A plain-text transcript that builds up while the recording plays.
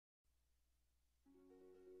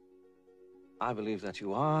I believe that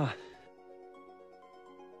you are,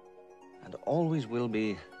 and always will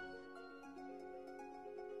be,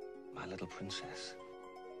 my little princess.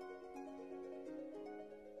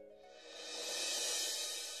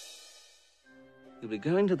 You'll be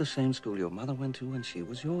going to the same school your mother went to when she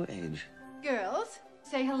was your age. Girls,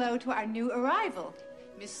 say hello to our new arrival,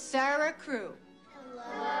 Miss Sara Crewe.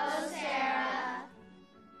 Hello, Sara.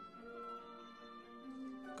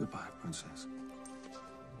 Goodbye, Princess.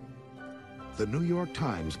 The New York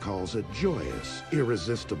Times calls it joyous,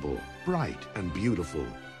 irresistible, bright, and beautiful.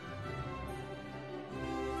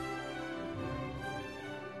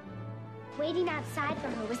 Waiting outside for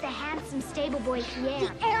her was the handsome stable boy Pierre.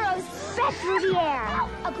 The arrows sped through the air.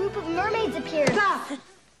 A group of mermaids appeared. Stop!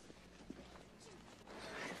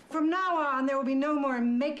 From now on, there will be no more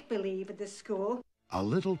make-believe at this school. A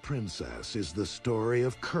Little Princess is the story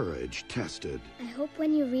of courage tested. I hope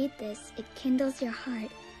when you read this, it kindles your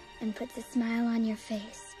heart and puts a smile on your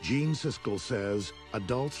face. Gene Siskel says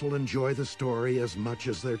adults will enjoy the story as much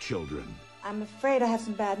as their children. I'm afraid I have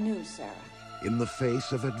some bad news, Sara. In the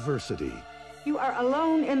face of adversity, You are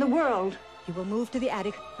alone in the world. You will move to the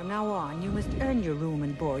attic. From now on, you must earn your room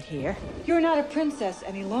and board here. You're not a princess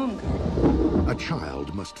any longer. a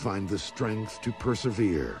child must find the strength to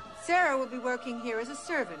persevere. Sara will be working here as a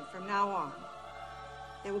servant from now on.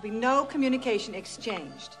 There will be no communication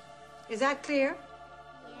exchanged. Is that clear?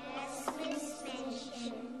 Yes, Miss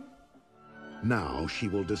Minchin. Now she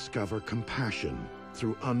will discover compassion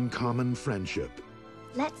through uncommon friendship.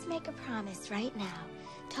 Let's make a promise right now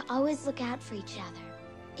to always look out for each other.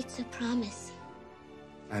 It's a promise.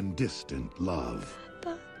 And distant love.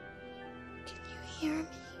 Papa, can you hear me?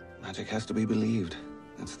 Magic has to be believed.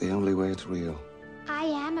 That's the only way it's real. I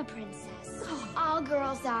am a princess. All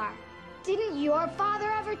girls are. Didn't your father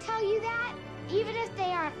ever tell you that? Even if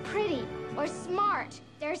they aren't pretty or smart,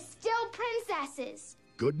 they're still princesses.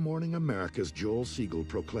 Good Morning America's Joel Siegel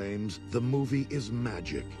proclaims the movie is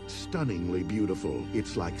magic, stunningly beautiful.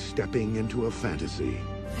 It's like stepping into a fantasy.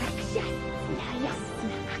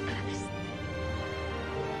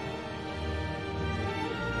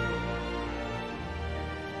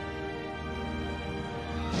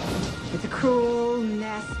 It's a cruel,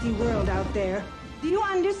 nasty world out there. Do you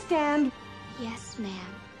understand? Yes, ma'am.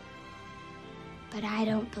 But I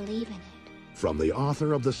don't believe in it. From the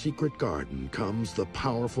author of The Secret Garden comes the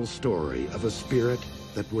powerful story of a spirit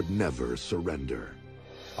that would never surrender.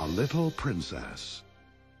 A Little Princess.